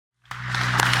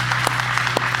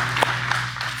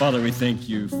Father, we thank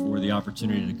you for the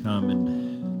opportunity to come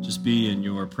and just be in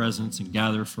your presence and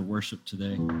gather for worship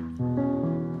today.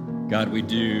 God, we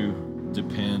do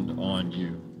depend on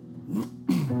you.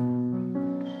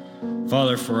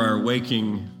 Father, for our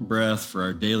waking breath, for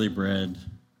our daily bread,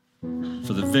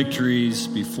 for the victories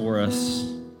before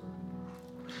us,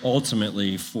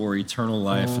 ultimately for eternal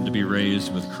life and to be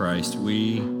raised with Christ,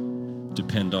 we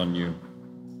depend on you.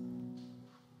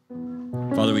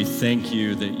 Father, we thank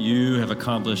you that you have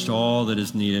accomplished all that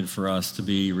is needed for us to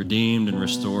be redeemed and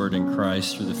restored in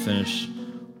Christ through the finished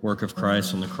work of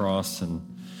Christ on the cross. And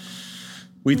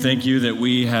we thank you that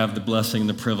we have the blessing and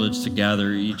the privilege to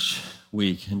gather each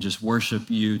week and just worship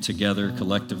you together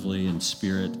collectively in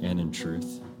spirit and in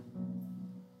truth.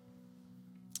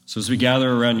 So as we gather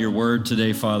around your word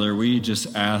today, Father, we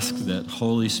just ask that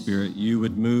Holy Spirit, you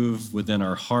would move within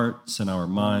our hearts and our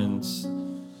minds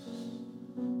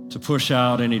to push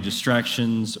out any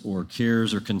distractions or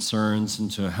cares or concerns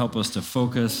and to help us to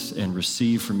focus and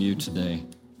receive from you today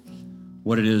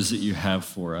what it is that you have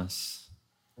for us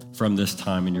from this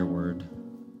time in your word.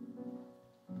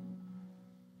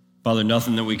 Father,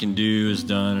 nothing that we can do is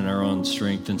done in our own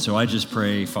strength. And so I just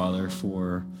pray, Father,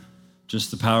 for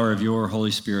just the power of your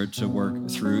Holy Spirit to work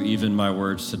through even my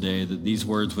words today, that these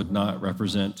words would not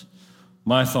represent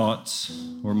my thoughts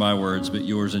or my words, but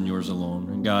yours and yours alone.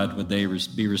 And God, would they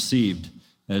be received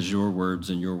as your words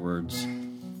and your words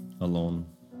alone.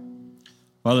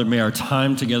 Father, may our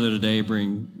time together today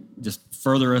just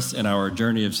further us in our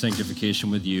journey of sanctification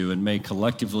with you, and may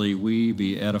collectively we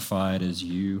be edified as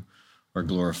you are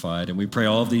glorified. And we pray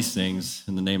all of these things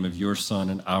in the name of your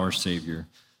Son and our Savior,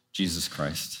 Jesus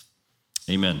Christ.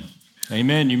 Amen.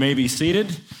 Amen. You may be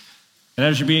seated. And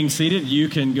as you're being seated, you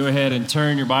can go ahead and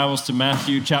turn your Bibles to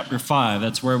Matthew chapter 5.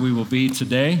 That's where we will be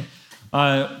today.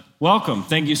 Welcome.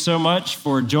 Thank you so much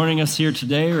for joining us here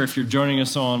today, or if you're joining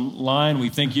us online, we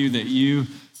thank you that you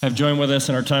have joined with us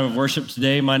in our time of worship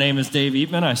today. My name is Dave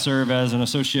Eatman. I serve as an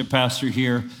associate pastor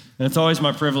here, and it's always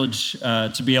my privilege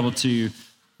to be able to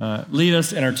lead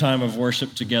us in our time of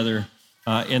worship together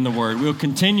in the Word. We're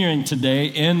continuing today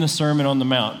in the Sermon on the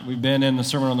Mount. We've been in the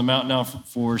Sermon on the Mount now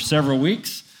for several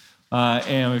weeks.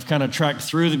 And we've kind of tracked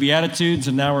through the Beatitudes,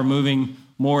 and now we're moving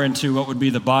more into what would be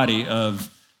the body of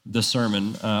the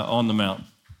Sermon on the Mount.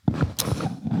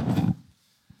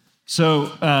 So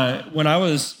when I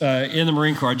was in the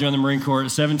Marine Corps, I joined the Marine Corps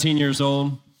at 17 years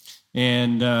old,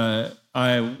 and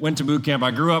I went to boot camp.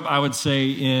 I grew up, I would say,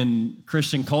 in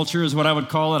Christian culture is what I would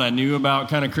call it. I knew about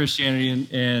kind of Christianity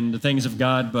and the things of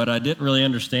God, but I didn't really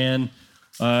understand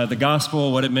the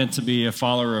gospel, what it meant to be a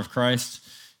follower of Christ.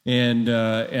 And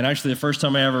actually, the first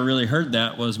time I ever really heard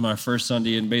that was my first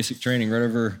Sunday in basic training right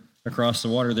over across the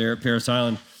water there at Parris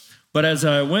Island. But as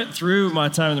I went through my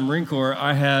time in the Marine Corps,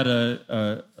 I had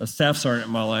a staff sergeant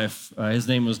in my life. His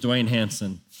name was Dwayne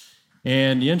Hanson.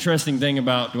 And the interesting thing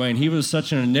about Dwayne, he was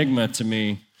such an enigma to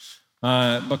me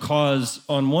because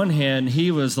on one hand,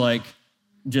 he was like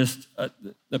just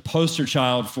the poster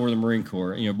child for the Marine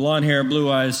Corps. You know, blonde hair, blue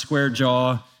eyes, square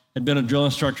jaw. Had been a drill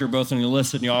instructor both on the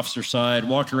enlisted and the officer side,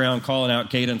 walked around calling out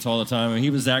cadence all the time, and he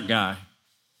was that guy.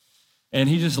 And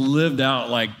he just lived out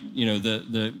like, you know,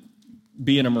 the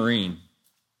being a Marine.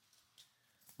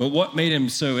 But what made him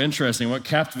so interesting, what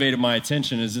captivated my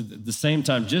attention is at the same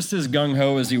time, just as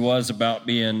gung-ho as he was about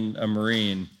being a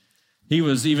Marine, he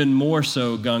was even more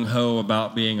so gung-ho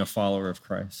about being a follower of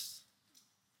Christ.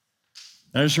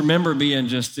 I just remember being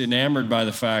just enamored by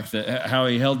the fact that how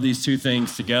he held these two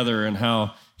things together and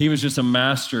how he was just a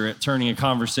master at turning a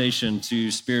conversation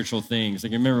to spiritual things.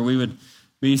 Like I remember we would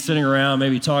be sitting around,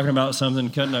 maybe talking about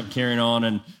something, cutting up, carrying on,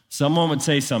 and someone would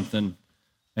say something,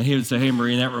 and he would say, "Hey,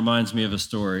 Marine, that reminds me of a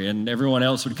story." And everyone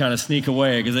else would kind of sneak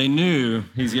away because they knew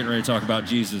he's getting ready to talk about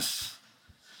Jesus.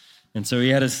 And so he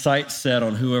had his sights set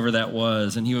on whoever that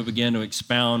was, and he would begin to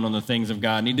expound on the things of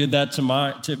God. And he did that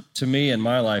to me in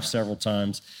my life several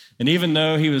times. And even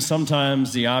though he was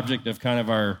sometimes the object of kind of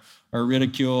our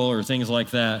ridicule or things like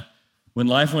that, when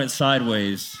life went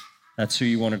sideways, that's who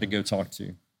you wanted to go talk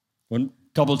to. A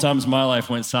couple of times my life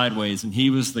went sideways, and he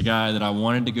was the guy that I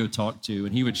wanted to go talk to,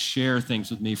 and he would share things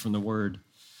with me from the Word,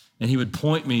 and he would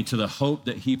point me to the hope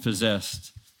that he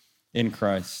possessed in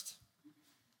Christ.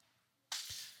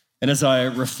 And as I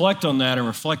reflect on that and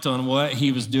reflect on what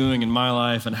he was doing in my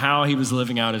life and how he was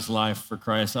living out his life for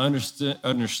Christ, I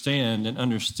understand and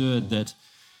understood that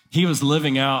he was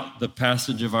living out the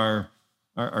passage of our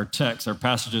text, our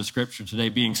passage of Scripture today,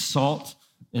 being salt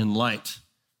and light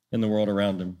in the world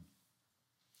around him.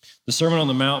 The Sermon on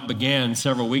the Mount began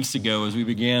several weeks ago as we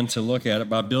began to look at it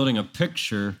by building a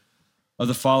picture of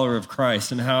the follower of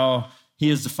Christ and how he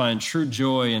is to find true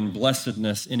joy and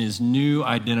blessedness in his new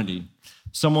identity.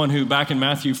 Someone who, back in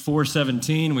Matthew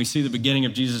 4:17, we see the beginning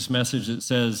of Jesus' message that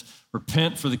says,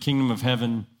 repent, for the kingdom of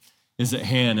heaven is at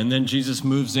hand. And then Jesus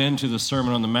moves into the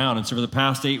Sermon on the Mount. And so for the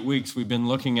past 8 weeks, we've been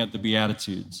looking at the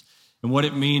Beatitudes and what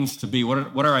it means to be,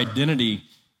 what our identity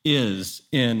is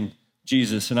in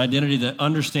Jesus, an identity that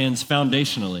understands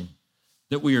foundationally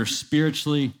that we are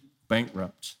spiritually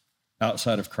bankrupt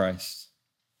outside of Christ,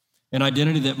 an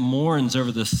identity that mourns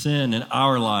over the sin in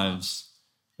our lives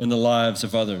and the lives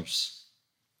of others,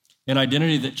 an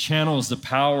identity that channels the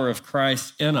power of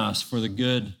Christ in us for the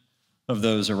good of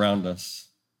those around us,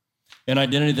 an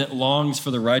identity that longs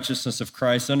for the righteousness of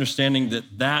Christ, understanding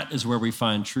that that is where we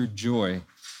find true joy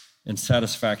and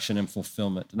satisfaction and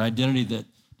fulfillment, an identity that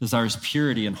desires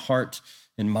purity in heart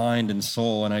and mind and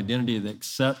soul, an identity that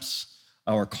accepts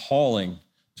our calling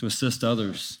to assist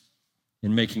others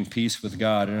in making peace with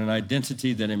God, and an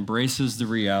identity that embraces the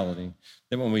reality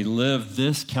that when we live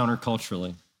this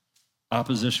counterculturally,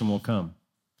 opposition will come,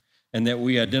 and that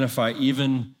we identify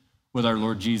even with our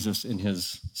Lord Jesus in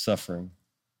his suffering.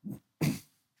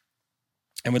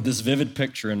 And with this vivid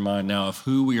picture in mind now of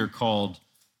who we are called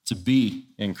to be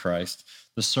in Christ,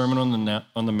 the Sermon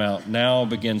on the Mount now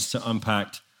begins to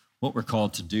unpack what we're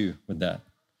called to do with that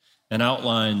and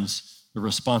outlines the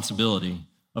responsibility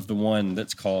of the one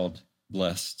that's called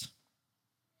blessed.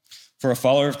 For a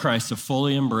follower of Christ to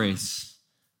fully embrace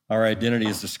our identity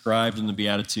as described in the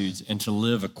Beatitudes and to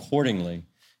live accordingly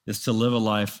is to live a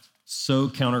life so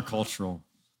countercultural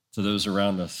to those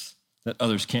around us that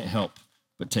others can't help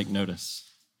but take notice.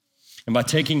 And by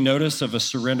taking notice of a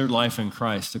surrendered life in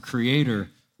Christ, the Creator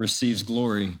receives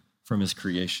glory from his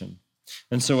creation.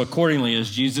 And so accordingly,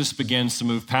 as Jesus begins to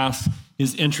move past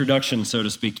his introduction, so to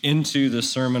speak, into the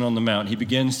Sermon on the Mount, he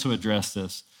begins to address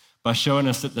this by showing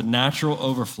us that the natural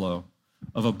overflow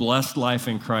of a blessed life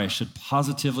in Christ should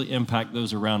positively impact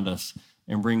those around us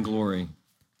and bring glory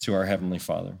to our Heavenly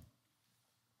Father.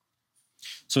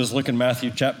 So let's look in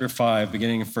Matthew chapter 5,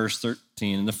 beginning in verse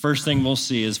 13. And the first thing we'll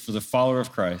see is for the follower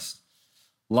of Christ,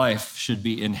 life should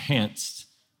be enhanced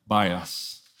by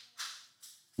us.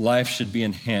 Life should be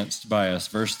enhanced by us.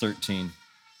 Verse 13.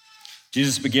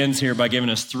 Jesus begins here by giving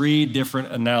us 3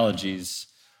 different analogies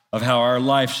of how our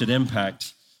life should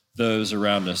impact those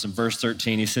around us. In verse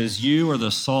 13, he says, you are the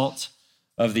salt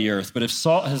of the earth, but if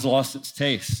salt has lost its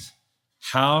taste,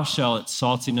 how shall its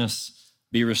saltiness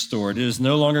be restored? It is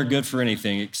no longer good for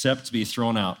anything except to be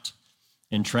thrown out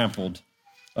and trampled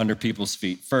under people's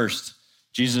feet. First,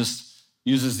 Jesus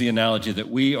uses the analogy that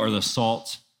we are the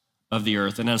salt of the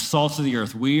earth. And as salt of the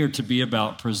earth, we are to be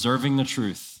about preserving the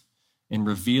truth and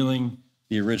revealing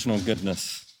the original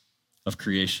goodness of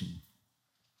creation.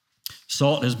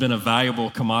 Salt has been a valuable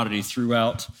commodity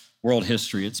throughout world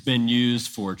history. It's been used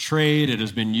for trade. It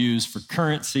has been used for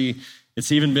currency.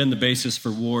 It's even been the basis for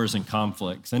wars and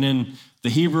conflicts. And in the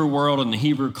Hebrew world and the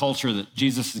Hebrew culture that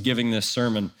Jesus is giving this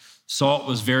sermon, salt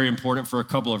was very important for a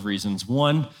couple of reasons.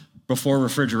 One, before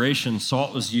refrigeration,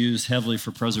 salt was used heavily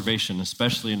for preservation,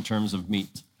 especially in terms of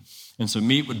meat. And so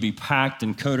meat would be packed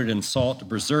and coated in salt to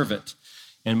preserve it.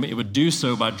 And it would do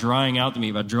so by drying out the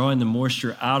meat, by drawing the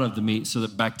moisture out of the meat so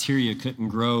that bacteria couldn't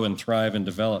grow and thrive and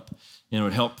develop. And it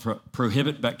would help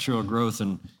prohibit bacterial growth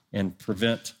and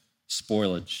prevent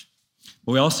spoilage.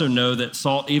 But we also know that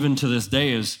salt, even to this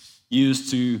day, is used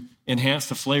to enhance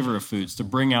the flavor of foods, to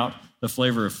bring out the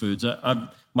flavor of foods.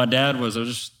 My dad was, I was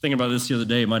just thinking about this the other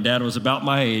day, my dad was about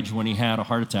my age when he had a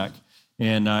heart attack.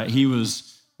 And he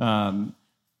wasn't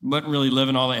really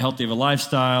living all that healthy of a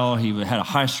lifestyle. He had a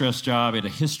high-stress job. He had a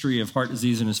history of heart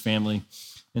disease in his family.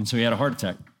 And so he had a heart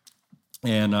attack.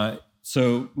 And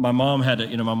so my mom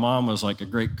my mom was like a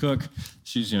great cook.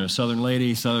 She's, Southern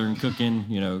lady, Southern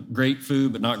cooking, great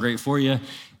food, but not great for you.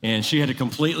 And she had to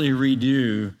completely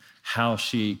redo how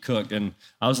she cooked. And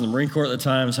I was in the Marine Corps at the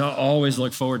time, so I always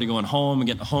looked forward to going home and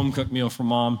getting a home-cooked meal from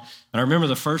Mom. And I remember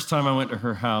the first time I went to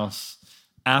her house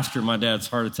after my dad's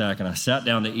heart attack, and I sat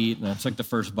down to eat, and I took the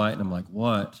first bite, and I'm like,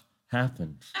 what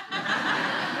happened?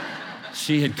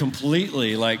 She had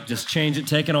completely just changed it,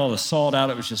 taken all the salt out.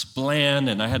 It was just bland,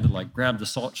 and I had to grab the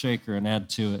salt shaker and add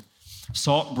to it.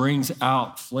 Salt brings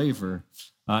out flavor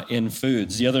in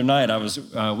foods. The other night,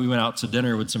 we went out to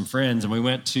dinner with some friends, and we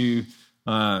went to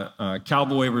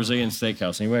Cowboy Brazilian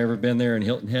Steakhouse. Anybody ever been there in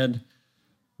Hilton Head?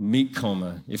 Meat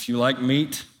coma. If you like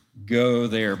meat, go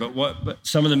there. But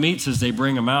some of the meats, as they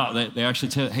bring them out, they actually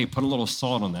tell you, hey, put a little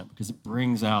salt on that because it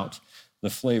brings out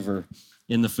the flavor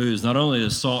in the foods. Not only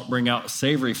does salt bring out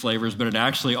savory flavors, but it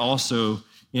actually also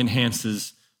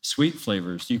enhances sweet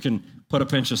flavors. You can put a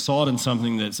pinch of salt in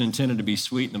something that's intended to be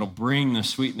sweet, and it'll bring the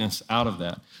sweetness out of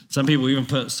that. Some people even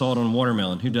put salt on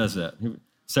watermelon. Who does that?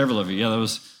 Several of you. Yeah, there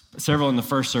was several in the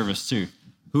first service too.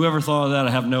 Whoever thought of that,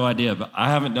 I have no idea, but I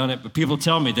haven't done it. But people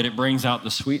tell me that it brings out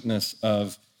the sweetness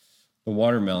of the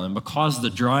watermelon. Because of the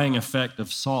drying effect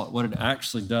of salt, what it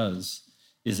actually does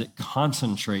is it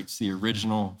concentrates the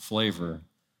original flavor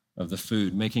of the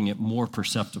food, making it more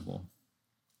perceptible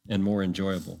and more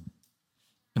enjoyable.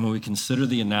 And when we consider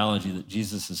the analogy that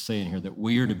Jesus is saying here, that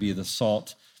we are to be the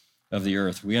salt of the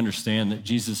earth, we understand that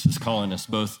Jesus is calling us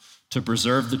both to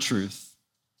preserve the truth,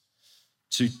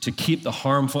 to keep the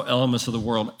harmful elements of the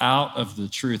world out of the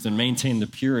truth and maintain the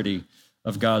purity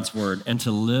of God's word, and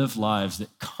to live lives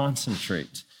that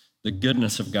concentrate the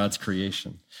goodness of God's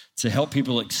creation, to help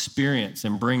people experience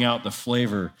and bring out the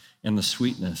flavor and the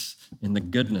sweetness and the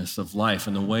goodness of life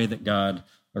in the way that God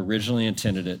originally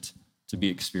intended it to be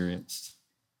experienced.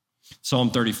 Psalm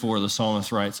 34, the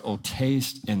psalmist writes, "Oh,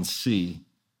 taste and see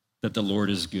that the Lord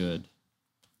is good.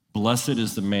 Blessed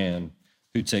is the man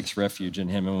who takes refuge in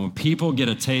him." And when people get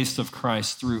a taste of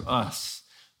Christ through us,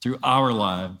 through our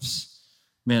lives,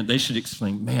 man, they should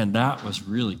exclaim, man, that was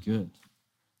really good.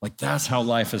 Like, that's how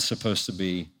life is supposed to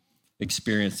be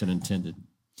experienced and intended.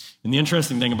 And the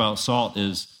interesting thing about salt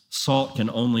is salt can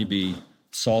only be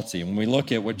salty. When we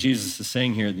look at what Jesus is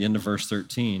saying here at the end of verse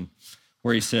 13,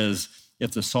 where he says,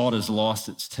 if the salt has lost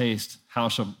its taste, how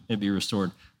shall it be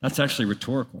restored? That's actually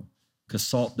rhetorical, because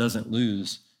salt doesn't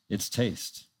lose its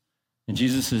taste. And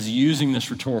Jesus is using this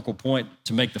rhetorical point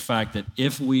to make the fact that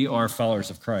if we are followers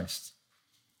of Christ,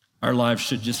 our lives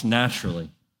should just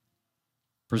naturally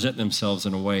present themselves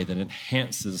in a way that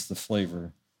enhances the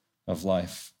flavor of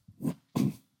life.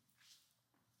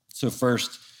 So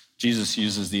first, Jesus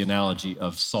uses the analogy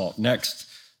of salt. Next,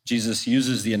 Jesus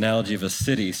uses the analogy of a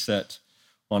city set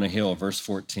on a hill, verse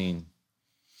 14.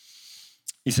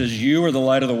 He says, "You are the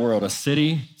light of the world. A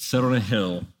city set on a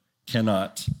hill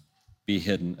cannot be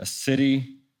hidden." A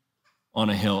city on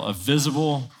a hill, a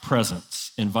visible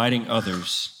presence, inviting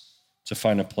others to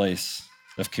find a place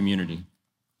of community.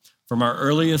 From our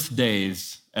earliest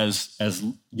days as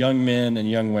young men and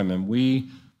young women, we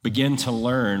begin to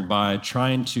learn by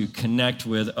trying to connect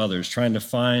with others, trying to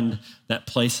find that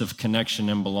place of connection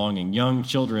and belonging. Young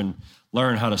children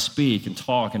learn how to speak and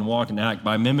talk and walk and act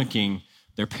by mimicking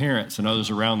their parents and others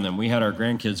around them. We had our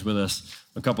grandkids with us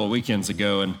a couple of weekends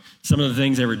ago, and some of the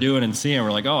things they were doing and seeing,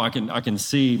 we're like, oh, I can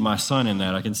see my son in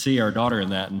that. I can see our daughter in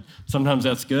that. And sometimes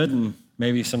that's good, and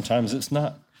maybe sometimes it's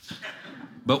not.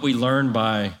 But we learn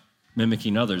by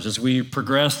mimicking others. As we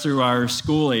progress through our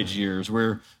school age years,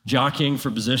 we're jockeying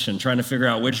for position, trying to figure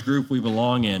out which group we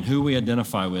belong in, who we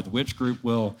identify with, which group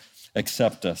will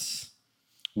accept us.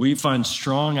 We find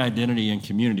strong identity in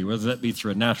community, whether that be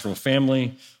through a natural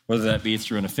family, whether that be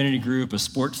through an affinity group, a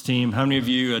sports team. How many of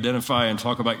you identify and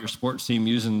talk about your sports team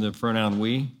using the pronoun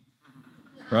we?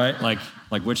 Right? Like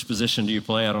which position do you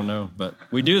play? I don't know, but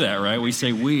we do that, right? We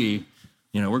say we,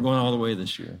 we're going all the way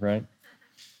this year, right?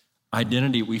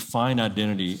 Identity, we find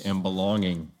identity and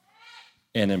belonging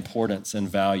and importance and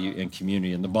value in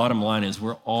community. And the bottom line is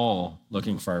we're all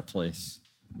looking for our place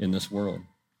in this world.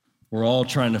 We're all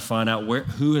trying to find out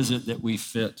who is it that we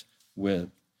fit with.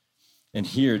 And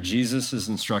here, Jesus is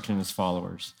instructing his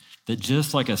followers that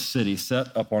just like a city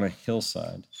set up on a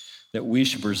hillside, that we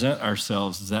should present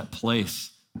ourselves as that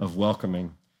place of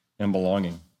welcoming and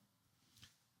belonging.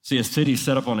 See, a city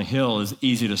set up on a hill is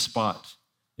easy to spot.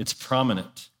 It's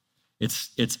prominent.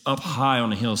 It's up high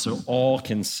on a hill so all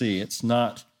can see. It's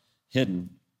not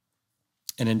hidden.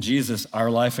 And in Jesus,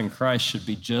 our life in Christ should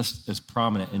be just as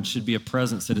prominent and should be a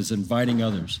presence that is inviting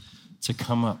others to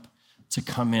come up, to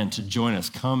come in, to join us,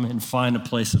 come and find a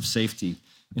place of safety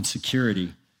and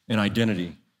security and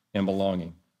identity and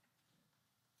belonging.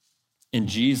 In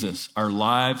Jesus, our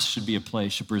lives should be a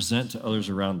place, should present to others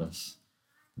around us.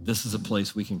 This is a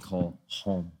place we can call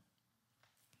home.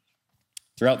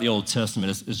 Throughout the Old Testament,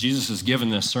 as Jesus is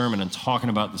giving this sermon and talking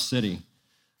about the city,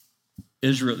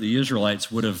 the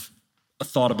Israelites would have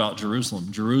thought about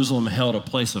Jerusalem. Jerusalem held a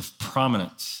place of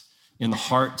prominence in the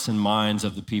hearts and minds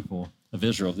of the people of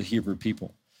Israel, the Hebrew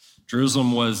people.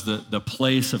 Jerusalem was the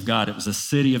place of God. It was a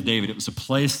city of David. It was a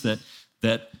place that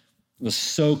was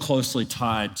so closely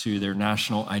tied to their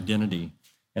national identity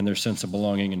and their sense of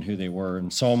belonging and who they were. In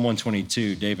Psalm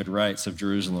 122, David writes of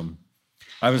Jerusalem,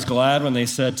 "I was glad when they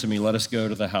said to me, 'Let us go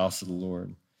to the house of the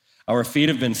Lord.' Our feet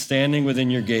have been standing within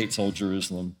your gates, O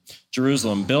Jerusalem.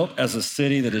 Jerusalem, built as a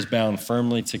city that is bound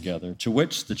firmly together, to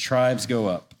which the tribes go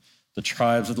up, the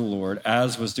tribes of the Lord,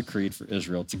 as was decreed for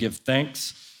Israel, to give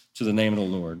thanks to the name of the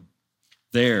Lord.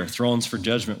 There, thrones for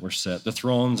judgment were set, the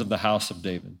thrones of the house of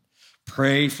David.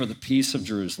 Pray for the peace of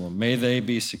Jerusalem. May they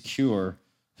be secure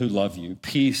who love you.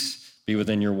 Peace be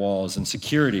within your walls and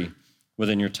security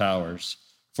within your towers.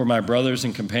 For my brothers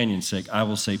and companions' sake, I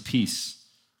will say peace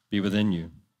be within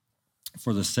you.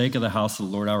 For the sake of the house of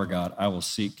the Lord our God, I will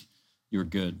seek your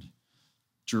good.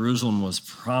 Jerusalem was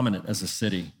prominent as a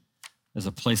city, as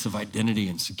a place of identity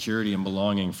and security and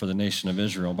belonging for the nation of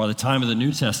Israel. By the time of the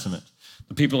New Testament,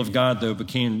 the people of God, though,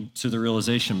 began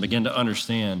to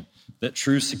understand that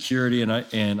true security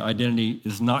and identity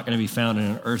is not going to be found in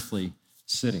an earthly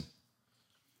city.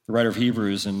 The writer of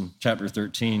Hebrews in chapter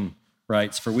 13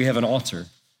 writes, "For we have an altar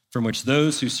from which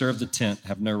those who serve the tent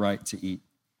have no right to eat.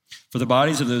 For the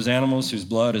bodies of those animals whose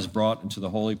blood is brought into the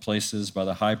holy places by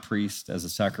the high priest as a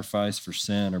sacrifice for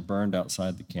sin are burned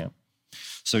outside the camp.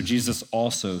 So Jesus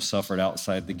also suffered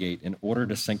outside the gate in order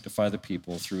to sanctify the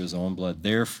people through his own blood.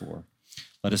 Therefore,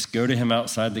 let us go to him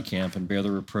outside the camp and bear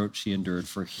the reproach he endured.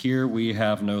 For here we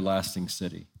have no lasting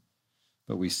city,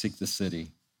 but we seek the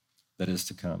city that is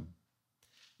to come."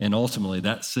 And ultimately,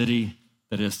 that city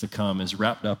that is to come is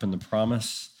wrapped up in the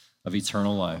promise of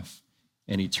eternal life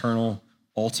and eternal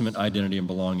ultimate identity and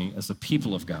belonging as the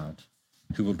people of God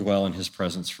who will dwell in his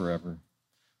presence forever.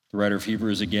 The writer of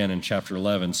Hebrews again in chapter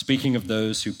 11, speaking of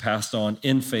those who passed on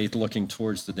in faith looking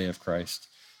towards the day of Christ,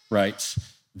 writes,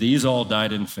 "These all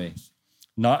died in faith,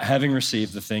 not having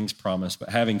received the things promised, but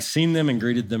having seen them and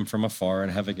greeted them from afar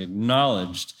and having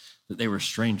acknowledged that they were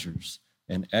strangers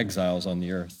and exiles on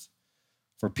the earth.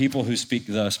 For people who speak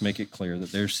thus make it clear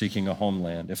that they're seeking a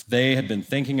homeland. If they had been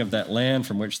thinking of that land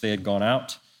from which they had gone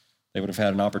out, they would have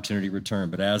had an opportunity to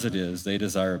return. But as it is, they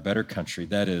desire a better country,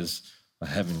 that is, a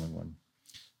heavenly one.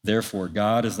 Therefore,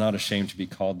 God is not ashamed to be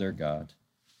called their God,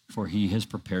 for he has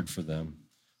prepared for them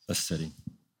a city."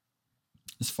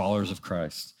 As followers of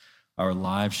Christ, our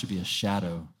lives should be a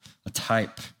shadow, a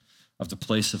type of the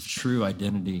place of true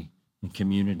identity and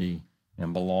community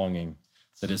and belonging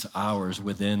that is ours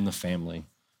within the family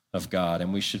of God. And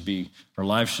our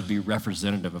lives should be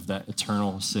representative of that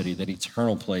eternal city, that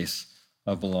eternal place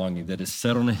of belonging that is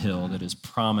set on a hill, that is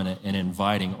prominent and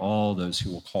inviting all those who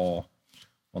will call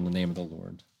on the name of the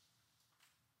Lord.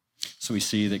 So we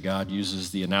see that God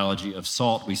uses the analogy of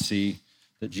salt. We see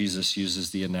that Jesus uses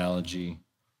the analogy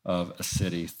of a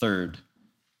city. Third,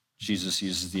 Jesus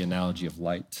uses the analogy of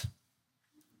light.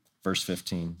 Verse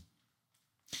 15,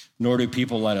 "Nor do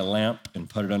people light a lamp and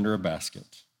put it under a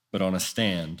basket, but on a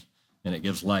stand, and it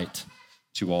gives light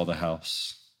to all the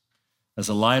house." As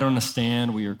a light on a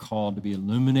stand, we are called to be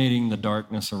illuminating the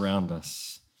darkness around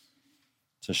us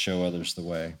to show others the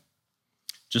way.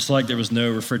 Just like there was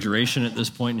no refrigeration at this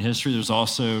point in history, there's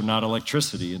also not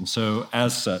electricity. And so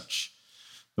as such,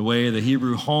 the way the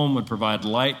Hebrew home would provide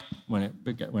light when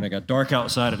it got dark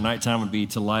outside at nighttime would be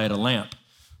to light a lamp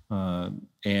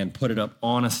and put it up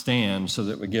on a stand so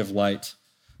that it would give light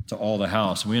to all the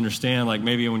house. And we understand, like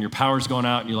maybe when your power's gone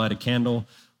out and you light a candle,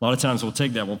 a lot of times we'll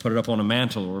take that, we'll put it up on a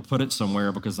mantle or put it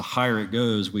somewhere because the higher it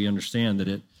goes, we understand that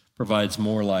it provides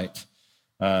more light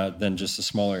than just a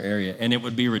smaller area. And it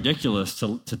would be ridiculous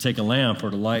to take a lamp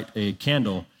or to light a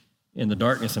candle in the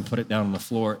darkness and put it down on the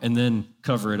floor and then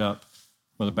cover it up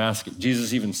with a basket.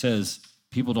 Jesus even says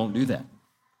people don't do that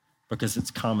because it's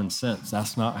common sense.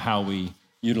 That's not how we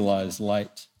utilize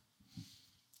light.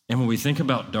 And when we think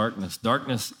about darkness,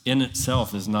 darkness in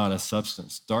itself is not a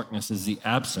substance. Darkness is the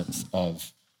absence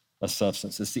of a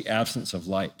substance. It's the absence of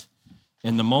light.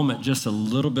 And the moment just a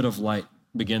little bit of light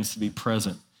begins to be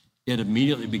present, it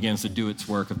immediately begins to do its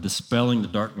work of dispelling the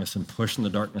darkness and pushing the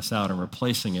darkness out and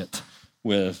replacing it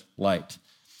with light.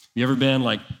 You ever been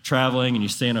like traveling and you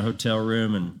stay in a hotel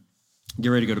room and get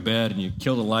ready to go to bed and you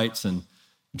kill the lights and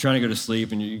you're trying to go to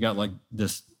sleep and you got like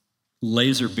this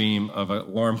laser beam of an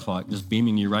alarm clock just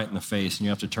beaming you right in the face and you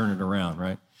have to turn it around,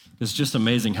 right? It's just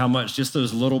amazing how much just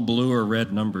those little blue or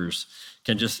red numbers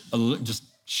can just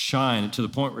shine to the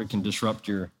point where it can disrupt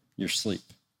your sleep.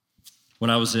 When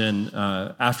I was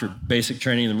after basic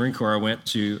training in the Marine Corps, I went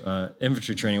to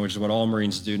infantry training, which is what all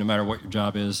Marines do, no matter what your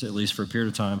job is, at least for a period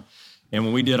of time. And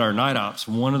when we did our night ops,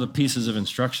 one of the pieces of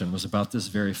instruction was about this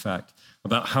very fact,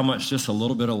 about how much just a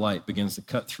little bit of light begins to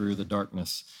cut through the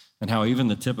darkness and how even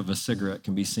the tip of a cigarette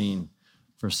can be seen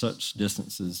for such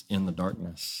distances in the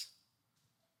darkness.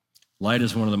 Light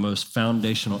is one of the most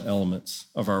foundational elements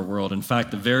of our world. In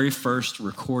fact, the very first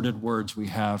recorded words we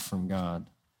have from God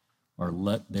are,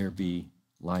 "Let there be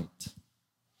light."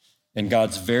 And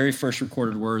God's very first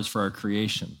recorded words for our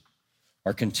creation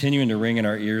are continuing to ring in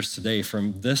our ears today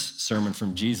from this sermon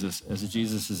from Jesus, as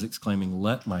Jesus is exclaiming,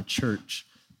 "Let my church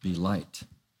be light."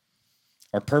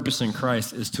 Our purpose in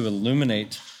Christ is to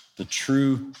illuminate the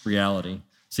true reality.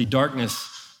 See,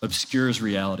 darkness obscures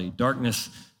reality. Darkness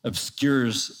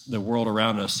obscures the world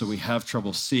around us, so we have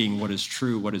trouble seeing what is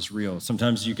true, what is real.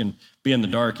 Sometimes you can be in the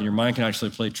dark and your mind can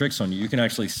actually play tricks on you. You can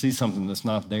actually see something that's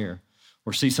not there,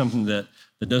 or see something that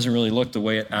doesn't really look the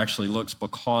way it actually looks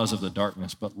because of the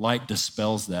darkness. But light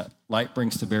dispels that. Light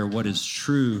brings to bear what is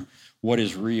true, what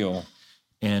is real,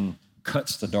 and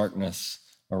cuts the darkness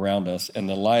around us. And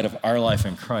the light of our life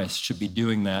in Christ should be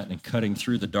doing that and cutting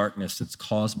through the darkness that's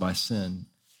caused by sin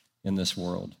in this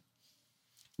world.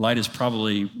 Light is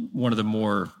probably one of the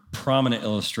more prominent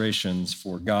illustrations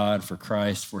for God, for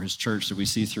Christ, for his church that we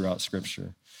see throughout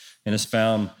Scripture, and is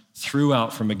found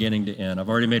throughout from beginning to end. I've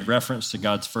already made reference to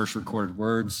God's first recorded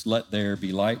words, let there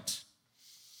be light.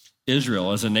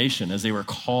 Israel as a nation, as they were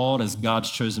called as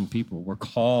God's chosen people, were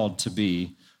called to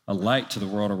be a light to the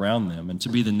world around them and to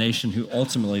be the nation who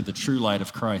ultimately the true light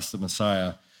of Christ, the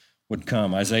Messiah, would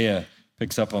come. Isaiah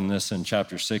picks up on this in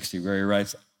chapter 60, where he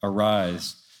writes,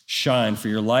 arise, shine, for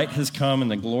your light has come,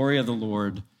 and the glory of the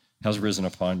Lord has risen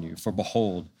upon you. For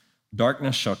behold,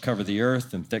 darkness shall cover the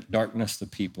earth, and thick darkness the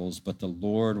peoples, but the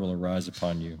Lord will arise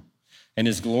upon you. And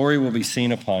his glory will be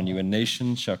seen upon you, and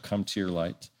nations shall come to your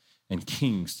light, and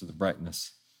kings to the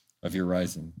brightness of your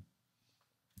rising.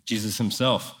 Jesus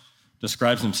himself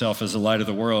describes himself as the light of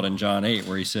the world in John 8,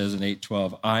 where he says in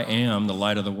 8:12, I am the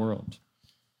light of the world.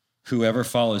 Whoever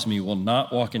follows me will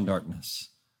not walk in darkness,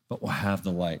 but will have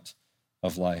the light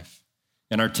of life.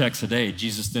 In our text today,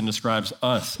 Jesus then describes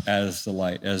us as the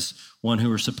light, as one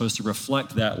who are supposed to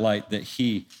reflect that light that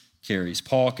he carries.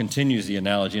 Paul continues the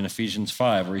analogy in Ephesians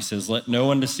 5, where he says, let no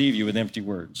one deceive you with empty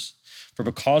words. For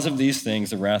because of these things,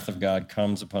 the wrath of God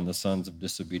comes upon the sons of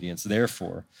disobedience.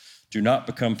 Therefore, do not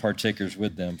become partakers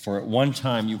with them. For at one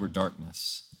time you were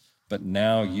darkness, but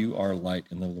now you are light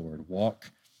in the Lord.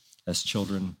 Walk as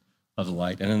children of the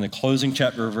light. And in the closing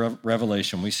chapter of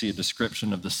Revelation, we see a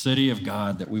description of the city of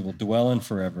God that we will dwell in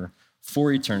forever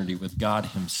for eternity with God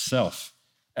himself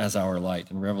as our light.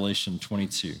 In Revelation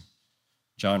 22,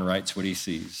 John writes what he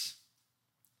sees,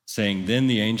 saying, then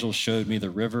the angel showed me the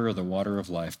river of the water of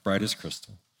life, bright as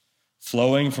crystal,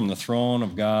 flowing from the throne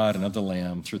of God and of the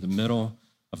Lamb through the middle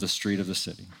of the street of the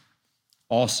city.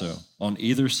 Also, on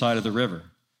either side of the river,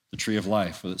 the tree of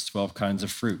life with its 12 kinds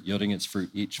of fruit, yielding its fruit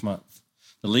each month.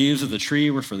 The leaves of the tree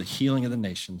were for the healing of the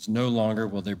nations. No longer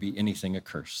will there be anything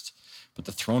accursed, but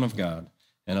the throne of God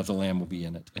and of the Lamb will be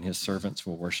in it, and his servants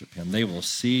will worship him. They will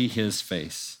see his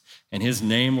face, and his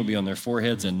name will be on their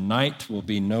foreheads, and night will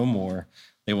be no more.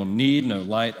 They will need no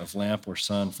light of lamp or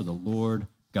sun, for the Lord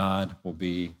God will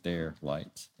be their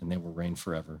light, and they will reign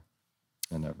forever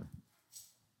and ever.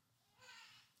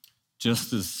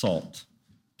 Just as salt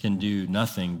can do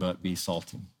nothing but be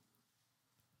salty,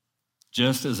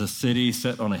 just as a city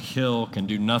set on a hill can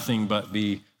do nothing but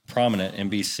be prominent and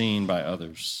be seen by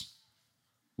others,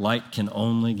 light can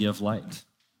only give light.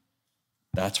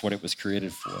 That's what it was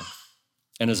created for.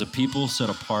 And as a people set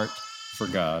apart for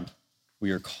God,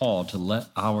 we are called to let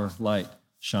our light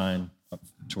shine up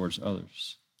towards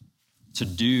others, to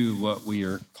do what we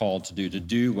are called to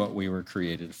do what we were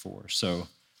created for. So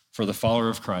for the follower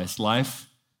of Christ, life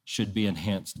should be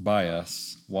enhanced by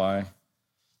us. Why?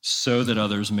 So that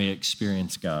others may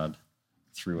experience God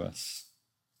through us.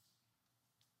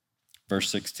 Verse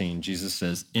 16, Jesus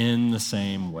says, in the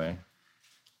same way,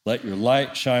 let your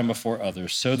light shine before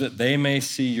others so that they may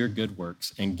see your good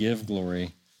works and give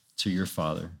glory to your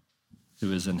Father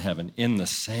who is in heaven. In the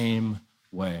same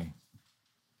way.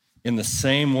 In the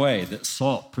same way that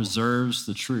salt preserves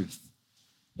the truth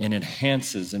and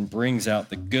enhances and brings out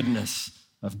the goodness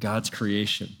of God's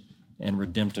creation and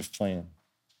redemptive plan.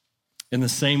 In the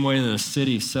same way that a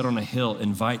city set on a hill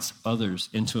invites others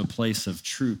into a place of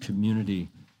true community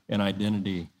and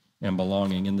identity and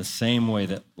belonging. In the same way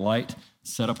that light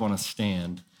set up on a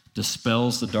stand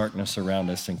dispels the darkness around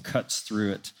us and cuts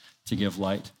through it to give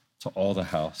light to all the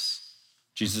house.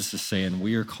 Jesus is saying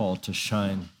we are called to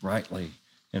shine brightly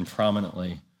and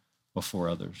prominently before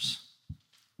others.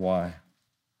 Why?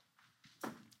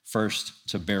 First,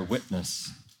 to bear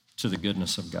witness to the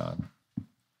goodness of God.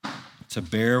 To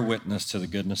bear witness to the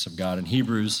goodness of God. In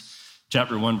Hebrews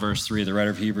chapter 1, verse 3, the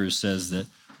writer of Hebrews says that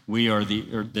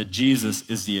that Jesus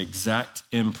is the exact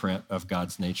imprint of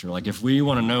God's nature. Like if we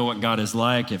want to know what God is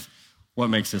like, if what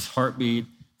makes his heart beat,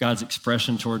 God's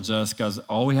expression towards us,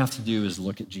 all we have to do is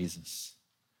look at Jesus.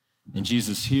 And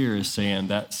Jesus here is saying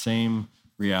that same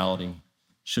reality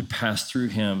should pass through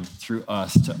him, through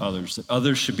us to others, that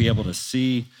others should be able to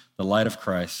see the light of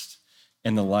Christ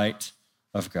and the light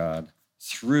of God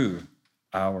through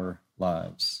our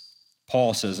lives.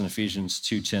 Paul says in Ephesians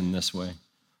 2:10 this way,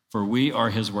 for we are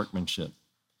his workmanship,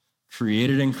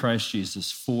 created in Christ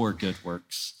Jesus for good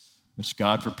works, which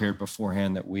God prepared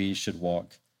beforehand that we should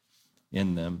walk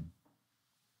in them.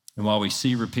 And while we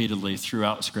see repeatedly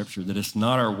throughout Scripture that it's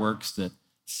not our works that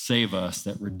save us,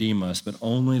 that redeem us, but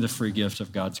only the free gift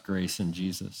of God's grace in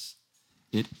Jesus,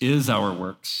 it is our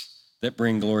works that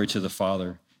bring glory to the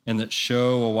Father and that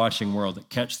show a watching world, that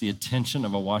catch the attention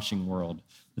of a watching world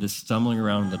that is stumbling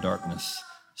around in the darkness,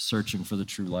 searching for the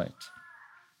true light.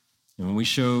 And when we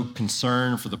show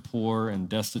concern for the poor and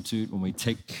destitute, when we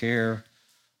take care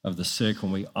of the sick,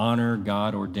 when we honor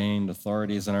God-ordained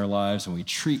authorities in our lives, when we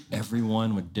treat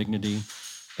everyone with dignity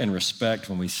and respect,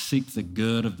 when we seek the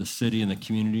good of the city and the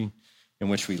community in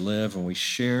which we live, when we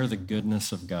share the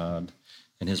goodness of God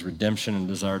and his redemption and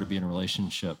desire to be in a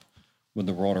relationship with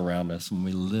the world around us, when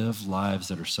we live lives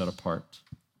that are set apart,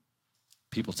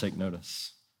 people take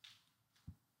notice.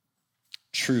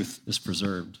 Truth is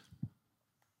preserved.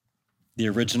 The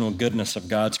original goodness of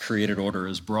God's created order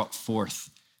is brought forth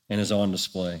and is on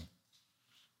display.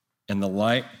 And the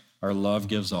light our love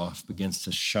gives off begins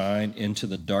to shine into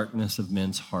the darkness of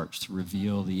men's hearts to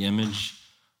reveal the image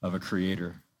of a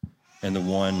creator and the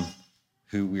one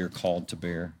who we are called to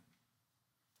bear.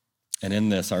 And in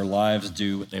this, our lives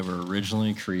do what they were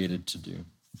originally created to do,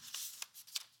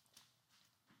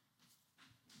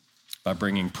 by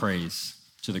bringing praise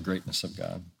to the greatness of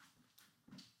God.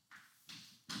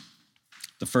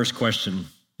 The first question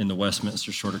in the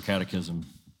Westminster Shorter Catechism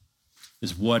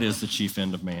is, what is the chief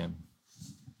end of man?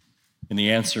 And the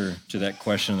answer to that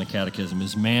question in the Catechism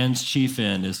is, man's chief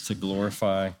end is to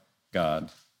glorify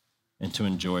God and to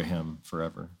enjoy him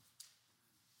forever.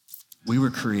 We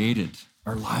were created,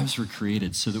 our lives were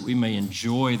created so that we may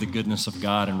enjoy the goodness of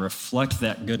God and reflect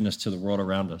that goodness to the world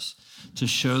around us, to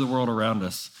show the world around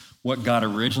us what God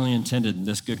originally intended in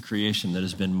this good creation that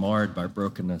has been marred by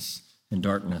brokenness and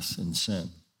darkness and sin.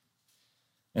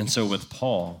 And so with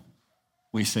Paul,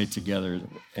 we say together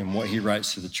in what he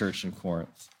writes to the church in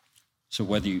Corinth, so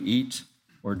whether you eat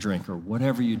or drink or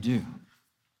whatever you do,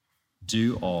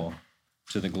 do all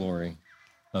to the glory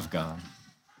of God.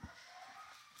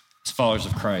 As followers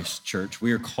of Christ, church,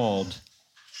 we are called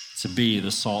to be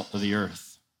the salt of the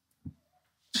earth,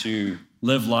 to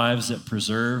live lives that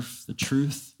preserve the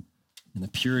truth and the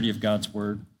purity of God's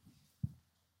word,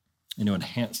 and to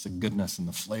enhance the goodness and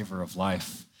the flavor of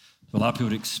life, to allow people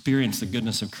to experience the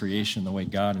goodness of creation the way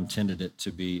God intended it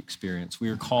to be experienced. We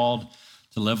are called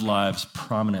to live lives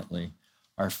prominently.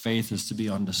 Our faith is to be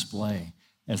on display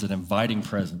as an inviting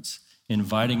presence,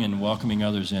 inviting and welcoming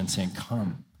others in, saying,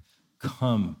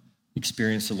 come,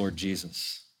 experience the Lord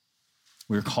Jesus.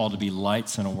 We are called to be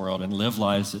lights in a world and live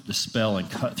lives that dispel and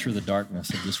cut through the darkness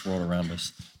of this world around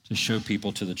us, to show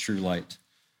people to the true light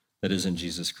that is in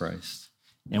Jesus Christ.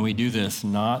 And we do this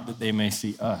not that they may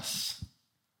see us,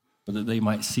 but that they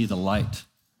might see the light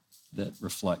that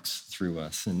reflects through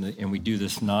us. And we do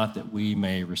this not that we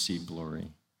may receive glory,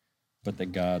 but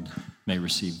that God may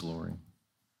receive glory.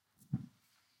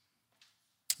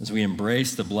 As we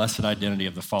embrace the blessed identity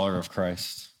of the follower of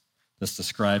Christ that's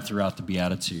described throughout the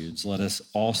Beatitudes, let us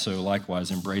also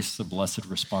likewise embrace the blessed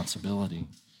responsibility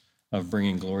of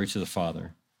bringing glory to the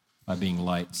Father by being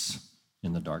lights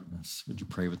in the darkness. Would you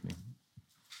pray with me?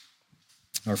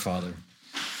 Our Father,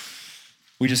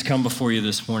 we just come before you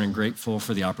this morning grateful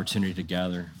for the opportunity to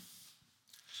gather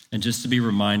and just to be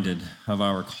reminded of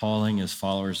our calling as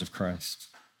followers of Christ,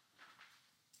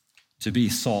 to be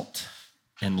salt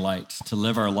and light, to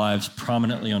live our lives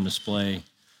prominently on display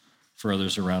for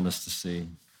others around us to see,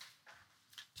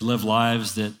 to live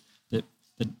lives that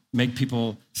make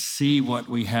people see what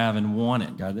we have and want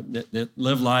it, God, that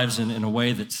live lives in a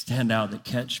way that stand out, that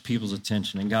catch people's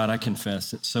attention. And God, I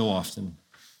confess that so often,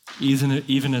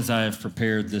 even as I have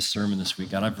prepared this sermon this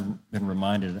week, God, I've been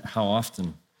reminded how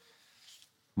often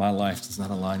my life does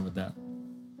not align with that.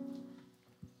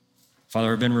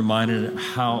 Father, I've been reminded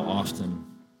how often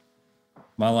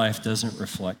my life doesn't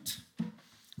reflect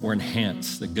or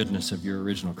enhance the goodness of your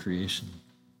original creation.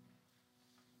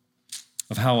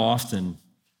 Of how often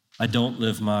I don't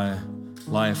live my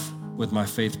life with my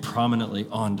faith prominently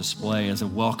on display as a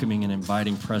welcoming and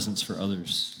inviting presence for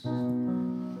others.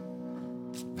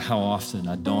 How often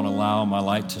I don't allow my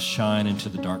light to shine into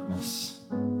the darkness.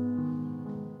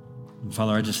 And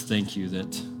Father, I just thank you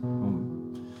that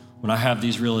when I have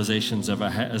these realizations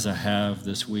as I have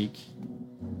this week,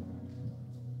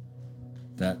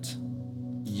 that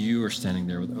you are standing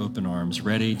there with open arms,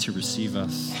 ready to receive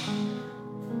us,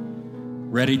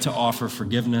 ready to offer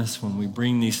forgiveness when we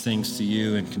bring these things to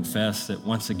you and confess that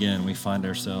once again we find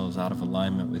ourselves out of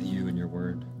alignment with you and your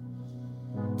word.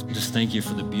 Just thank you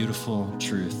for the beautiful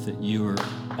truth that you are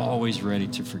always ready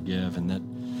to forgive, and that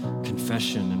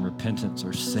confession and repentance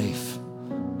are safe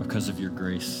because of your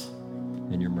grace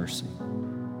and your mercy.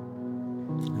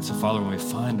 And so, Father, when we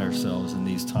find ourselves in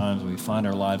these times, when we find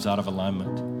our lives out of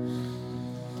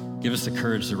alignment, give us the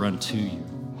courage to run to you,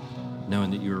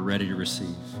 knowing that you are ready to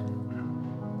receive.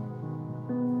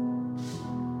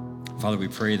 Father, we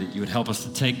pray that you would help us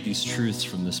to take these truths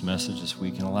from this message this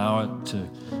week and allow it to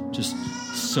just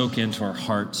soak into our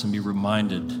hearts and be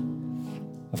reminded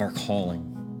of our calling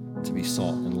to be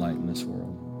salt and light in this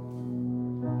world.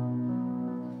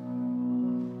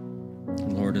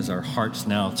 And Lord, as our hearts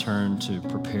now turn to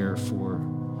prepare for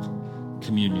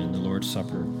communion, the Lord's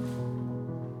Supper,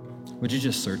 would you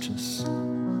just search us?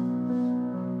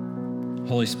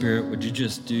 Holy Spirit, would you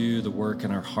just do the work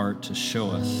in our heart to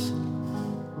show us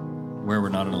where we're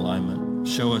not in alignment.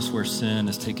 Show us where sin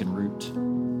has taken root.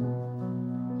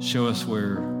 Show us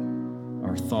where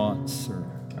our thoughts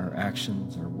or our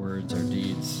actions, our words, our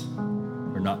deeds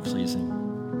are not pleasing.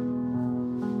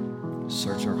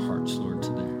 Search our hearts, Lord,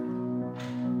 today.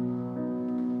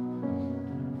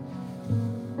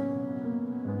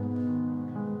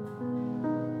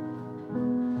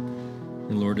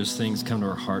 And Lord, as things come to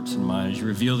our hearts and minds, you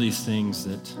reveal these things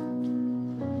that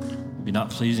would be not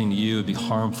pleasing to you, would be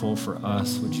harmful for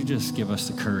us. Would you just give us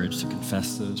the courage to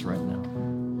confess those right now?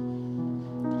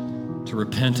 To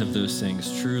repent of those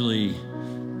things, truly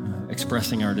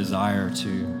expressing our desire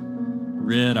to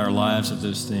rid our lives of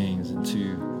those things and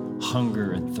to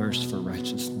hunger and thirst for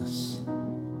righteousness,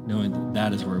 knowing that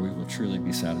that is where we will truly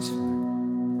be satisfied.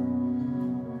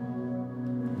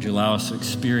 Would you allow us to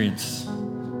experience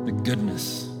the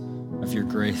goodness of your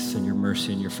grace and your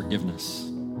mercy and your forgiveness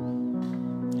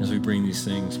as we bring these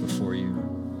things before you?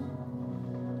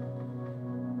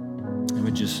 And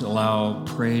we just allow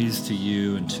praise to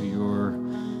you and to your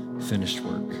finished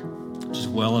work. Just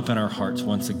well up in our hearts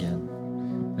once again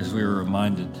as we are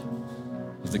reminded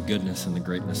of the goodness and the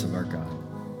greatness of our God.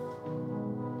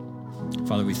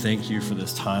 Father, we thank you for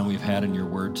this time we've had in your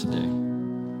word today.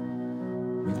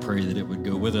 We pray that it would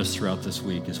go with us throughout this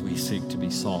week as we seek to be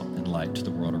salt and light to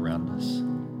the world around us.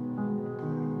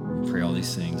 We pray all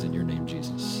these things in your name,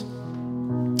 Jesus.